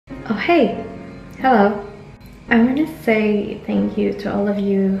Oh hey, hello. I want to say thank you to all of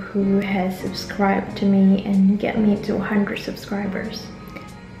you who has subscribed to me and get me to 100 subscribers.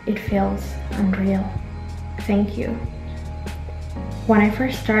 It feels unreal. Thank you. When I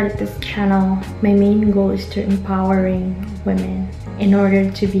first started this channel, my main goal is to empowering women in order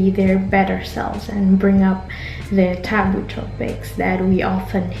to be their better selves and bring up the taboo topics that we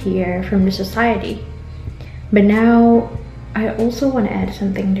often hear from the society. But now I also want to add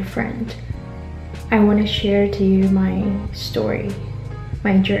something different. I want to share to you my story,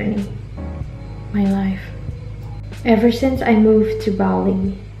 my journey, my life. Ever since I moved to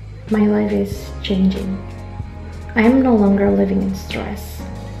Bali, my life is changing. I am no longer living in stress,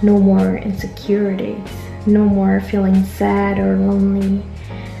 no more insecurities, no more feeling sad or lonely.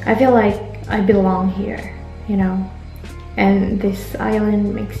 I feel like I belong here, you know, and this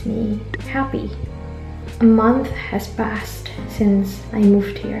island makes me happy. A month has passed since I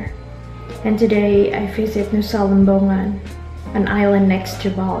moved here, and today I visit Nusa Lembongan, an island next to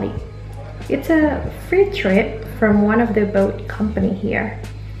Bali. It's a free trip from one of the boat company here,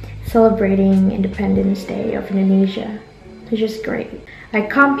 celebrating Independence Day of Indonesia, which is great. I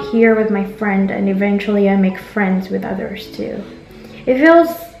come here with my friend and eventually I make friends with others too. It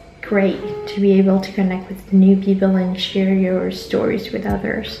feels great to be able to connect with new people and share your stories with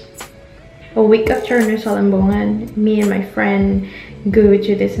others. A week after Nusa Lembongan, me and my friend go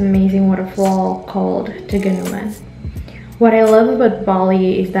to this amazing waterfall called Tegunungan. What I love about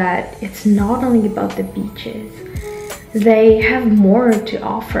Bali is that it's not only about the beaches. They have more to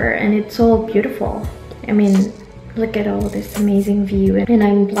offer and it's all beautiful. I mean, look at all this amazing view and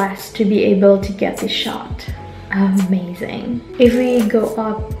I'm blessed to be able to get this shot. Amazing. If we go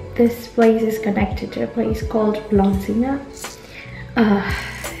up, this place is connected to a place called Singa.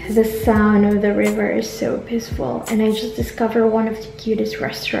 The sound of the river is so peaceful and I just discovered one of the cutest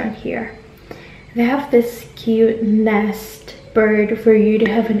restaurants here. They have this cute nest bird for you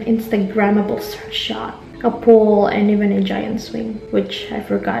to have an Instagrammable shot, a pool and even a giant swing, which I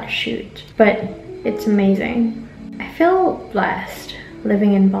forgot to shoot, but it's amazing. I feel blessed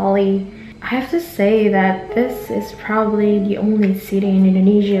living in Bali. I have to say that this is probably the only city in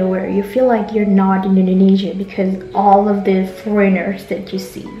Indonesia where you feel like you're not in Indonesia because all of the foreigners that you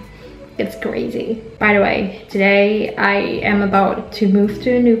see. It's crazy. By the way, today I am about to move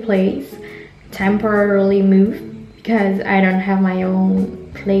to a new place, temporarily move because I don't have my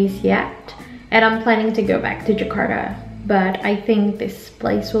own place yet. And I'm planning to go back to Jakarta, but I think this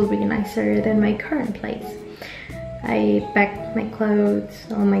place will be nicer than my current place. I packed my clothes,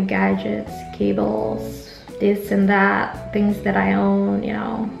 all my gadgets, cables, this and that, things that I own, you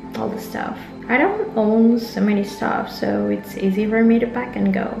know, all the stuff. I don't own so many stuff, so it's easy for me to pack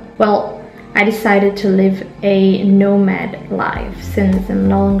and go. Well, I decided to live a nomad life since I'm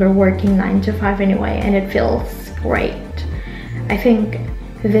no longer working 9 to 5 anyway, and it feels great. I think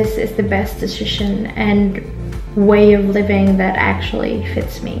this is the best decision and way of living that actually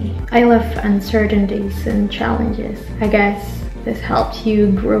fits me. I love uncertainties and challenges. I guess this helps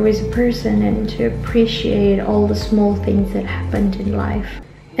you grow as a person and to appreciate all the small things that happened in life.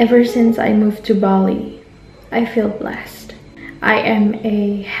 Ever since I moved to Bali, I feel blessed. I am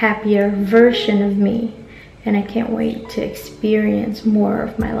a happier version of me and I can't wait to experience more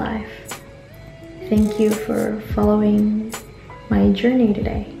of my life. Thank you for following my journey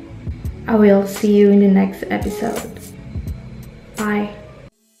today. I will see you in the next episode. Bye.